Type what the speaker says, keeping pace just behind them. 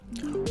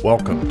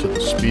Welcome to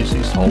the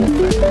Species Hall of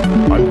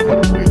Fame. I'm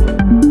Quint Wheeler.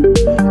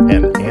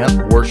 An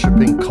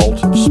ant-worshipping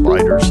cult of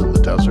spiders in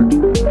the desert?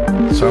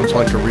 Sounds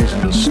like a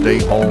reason to stay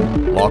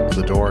home, lock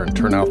the door, and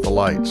turn out the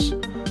lights.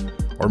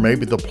 Or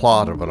maybe the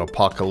plot of an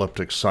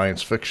apocalyptic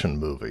science fiction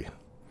movie.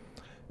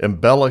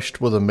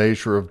 Embellished with a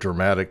measure of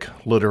dramatic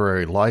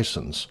literary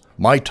license,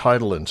 my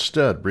title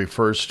instead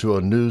refers to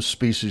a new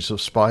species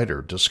of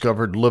spider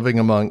discovered living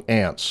among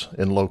ants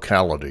in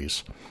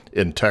localities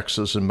in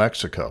Texas and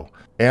Mexico,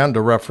 and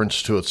a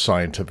reference to its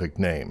scientific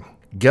name.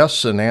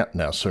 Guests in ant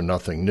nests are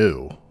nothing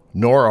new,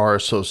 nor are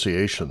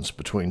associations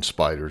between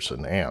spiders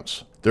and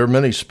ants. There are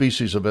many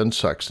species of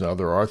insects and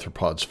other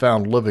arthropods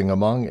found living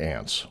among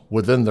ants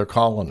within their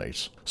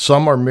colonies.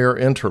 Some are mere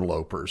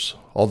interlopers,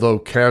 although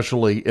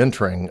casually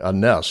entering a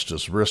nest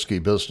is risky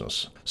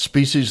business.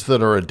 Species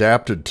that are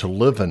adapted to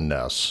live in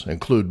nests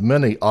include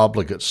many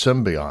obligate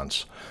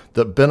symbionts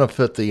that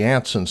benefit the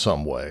ants in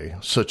some way,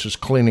 such as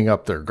cleaning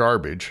up their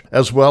garbage,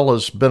 as well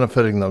as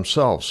benefiting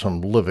themselves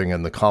from living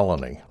in the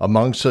colony.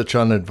 Among such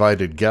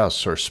uninvited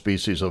guests are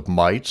species of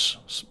mites,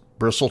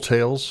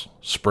 bristletails,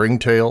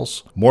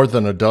 springtails, more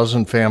than a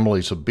dozen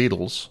families of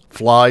beetles,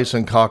 flies,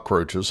 and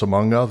cockroaches,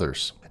 among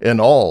others. In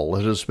all,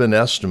 it has been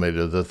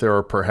estimated that there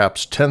are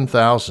perhaps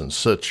 10,000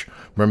 such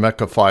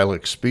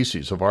myrmecophilic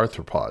species of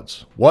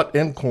arthropods. What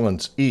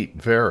inquilins eat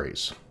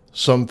varies.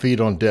 Some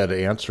feed on dead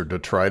ants or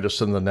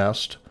detritus in the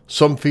nest.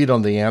 Some feed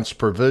on the ants'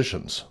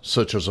 provisions,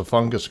 such as a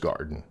fungus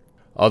garden.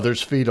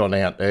 Others feed on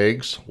ant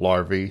eggs,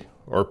 larvae,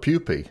 or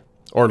pupae,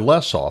 or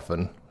less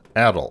often,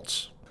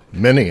 adults.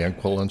 Many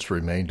inquilins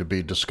remain to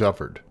be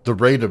discovered. The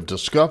rate of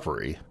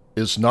discovery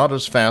is not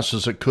as fast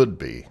as it could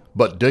be,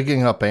 but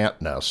digging up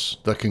ant nests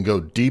that can go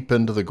deep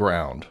into the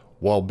ground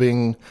while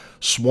being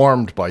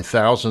swarmed by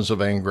thousands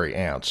of angry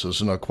ants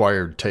is an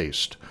acquired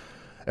taste.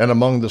 And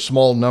among the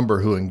small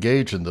number who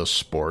engage in this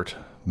sport,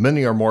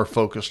 many are more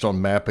focused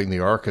on mapping the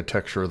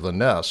architecture of the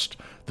nest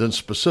than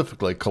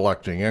specifically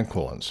collecting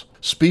inquilins.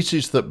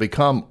 Species that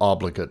become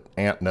obligate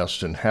ant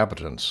nest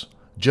inhabitants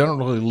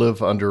generally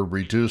live under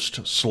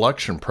reduced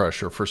selection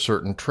pressure for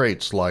certain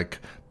traits like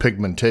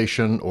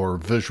pigmentation or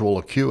visual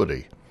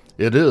acuity.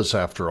 It is,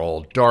 after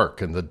all,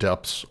 dark in the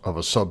depths of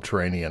a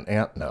subterranean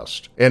ant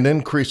nest, and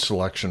increased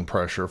selection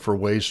pressure for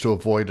ways to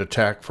avoid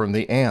attack from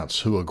the ants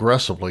who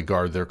aggressively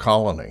guard their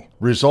colony.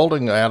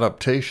 Resulting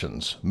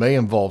adaptations may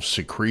involve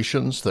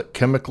secretions that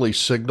chemically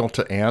signal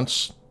to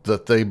ants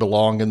that they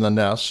belong in the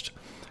nest,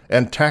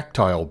 and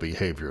tactile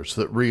behaviors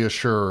that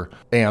reassure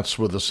ants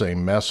with the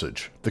same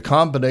message. The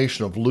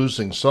combination of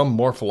losing some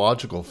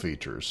morphological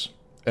features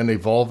and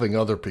evolving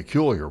other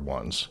peculiar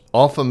ones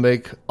often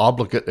make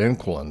obligate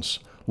inquilins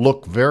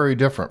look very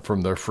different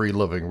from their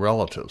free-living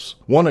relatives.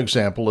 One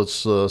example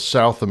is the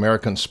South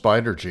American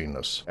spider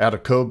genus,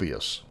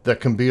 Attocobius, that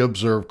can be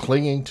observed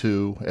clinging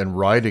to and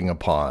riding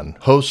upon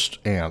host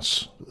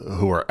ants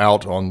who are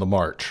out on the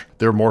march.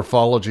 Their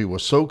morphology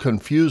was so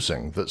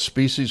confusing that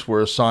species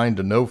were assigned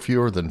to no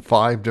fewer than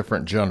 5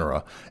 different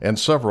genera and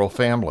several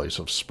families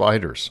of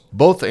spiders.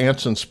 Both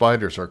ants and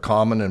spiders are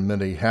common in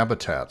many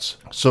habitats,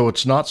 so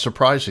it's not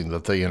surprising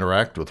that they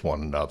interact with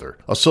one another.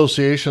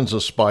 Associations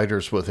of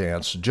spiders with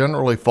ants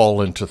generally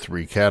fall into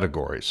 3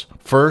 categories.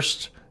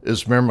 First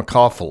is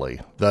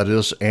myrmecophily, that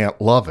is,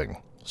 ant-loving,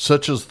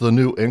 such as the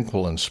new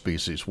inquilin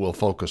species we'll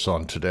focus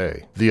on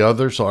today. The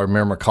others are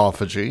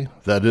myrmecophagy,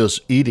 that is,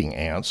 eating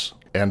ants,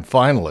 and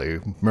finally,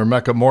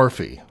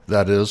 myrmecomorphy,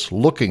 that is,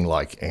 looking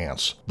like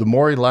ants. The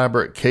more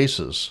elaborate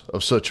cases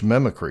of such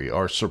mimicry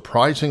are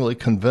surprisingly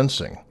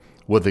convincing,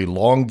 with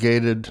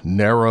elongated,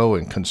 narrow,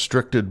 and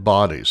constricted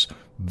bodies,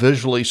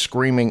 visually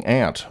screaming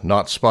ant,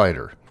 not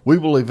spider. We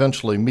will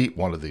eventually meet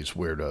one of these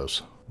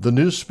weirdos. The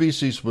new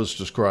species was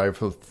described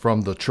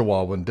from the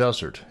Chihuahuan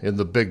Desert in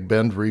the Big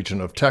Bend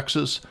region of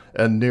Texas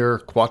and near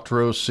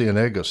Cuatro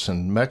Ciénegas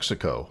in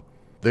Mexico.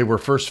 They were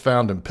first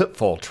found in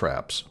pitfall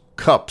traps,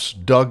 cups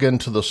dug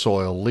into the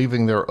soil,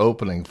 leaving their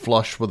opening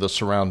flush with the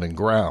surrounding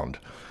ground,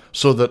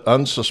 so that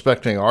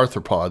unsuspecting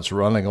arthropods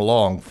running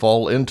along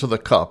fall into the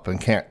cup and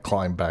can't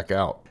climb back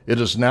out. It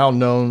is now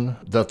known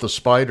that the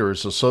spider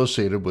is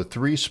associated with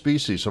 3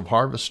 species of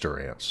harvester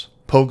ants: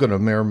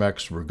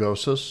 Pogonomyrmex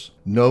rugosus,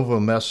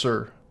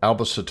 Novomessor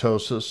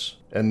albicetosus,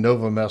 and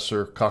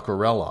Novomessor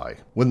cockerelli.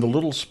 When the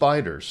little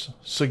spiders,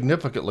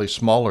 significantly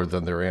smaller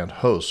than their ant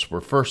hosts,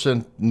 were first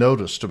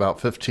noticed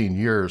about 15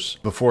 years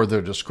before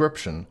their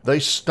description, they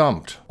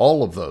stumped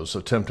all of those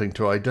attempting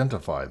to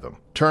identify them.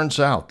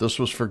 Turns out this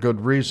was for good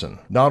reason.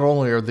 Not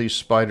only are these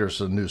spiders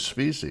a new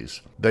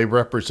species, they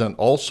represent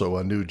also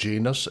a new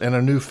genus and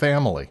a new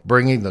family,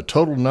 bringing the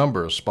total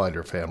number of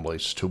spider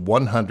families to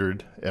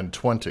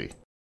 120.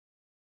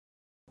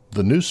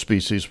 The new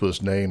species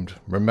was named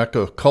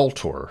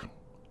Myrmecocultor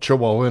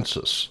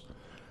chihuahuensis.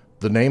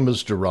 The name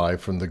is derived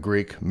from the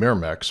Greek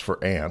myrmex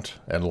for ant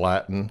and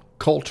Latin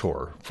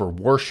cultor for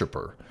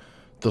worshipper.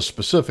 The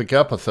specific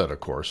epithet, of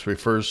course,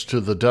 refers to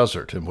the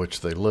desert in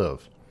which they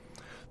live.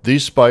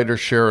 These spiders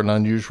share an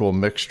unusual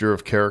mixture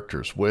of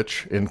characters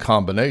which, in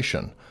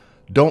combination,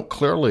 don't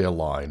clearly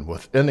align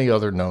with any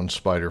other known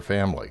spider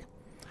family.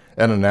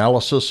 An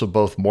analysis of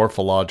both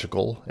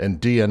morphological and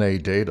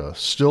DNA data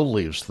still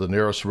leaves the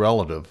nearest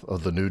relative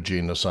of the new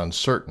genus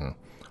uncertain,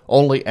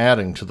 only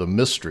adding to the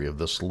mystery of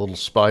this little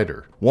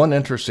spider. One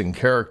interesting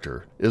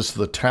character is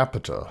the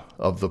tapetum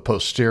of the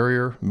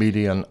posterior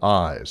median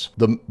eyes.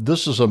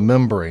 This is a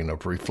membrane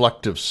of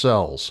reflective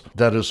cells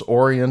that is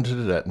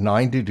oriented at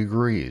 90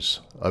 degrees,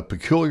 a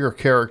peculiar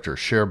character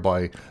shared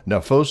by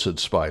Gnaphosid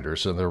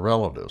spiders and their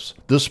relatives.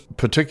 This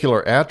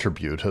particular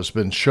attribute has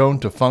been shown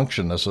to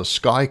function as a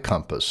sky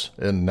compass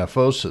in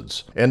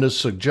Gnaphosids and is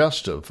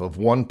suggestive of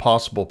one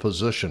possible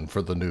position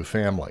for the new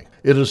family.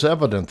 It is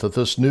evident that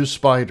this new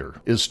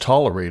spider is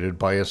tolerated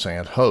by its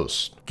ant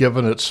hosts.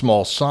 Given its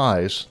small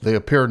size, they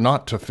appear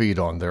not to feed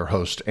on their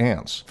host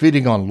ants.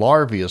 Feeding on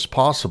larvae is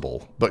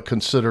possible, but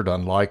considered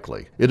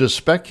unlikely. It is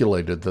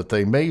speculated that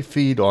they may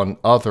feed on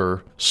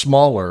other,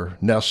 smaller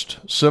nest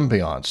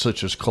symbionts,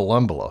 such as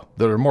Collembola,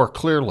 that are more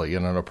clearly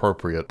in an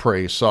appropriate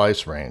prey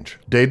size range.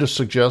 Data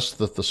suggests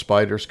that the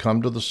spiders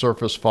come to the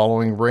surface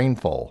following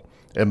rainfall,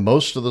 and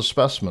most of the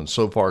specimens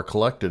so far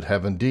collected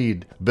have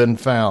indeed been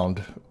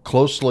found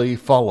closely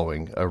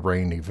following a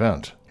rain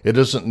event. It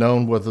isn't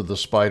known whether the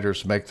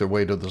spiders make their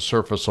way to the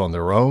surface on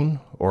their own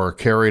or are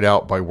carried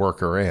out by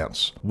worker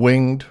ants.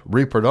 Winged,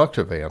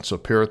 reproductive ants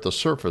appear at the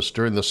surface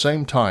during the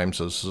same times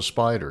as the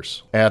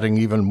spiders, adding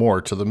even more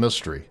to the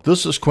mystery.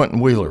 This is Quentin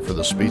Wheeler for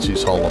the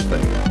Species Hall of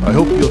Fame. I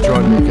hope you'll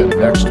join me again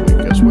next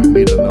week as we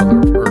meet another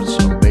of Earth's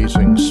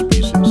amazing species.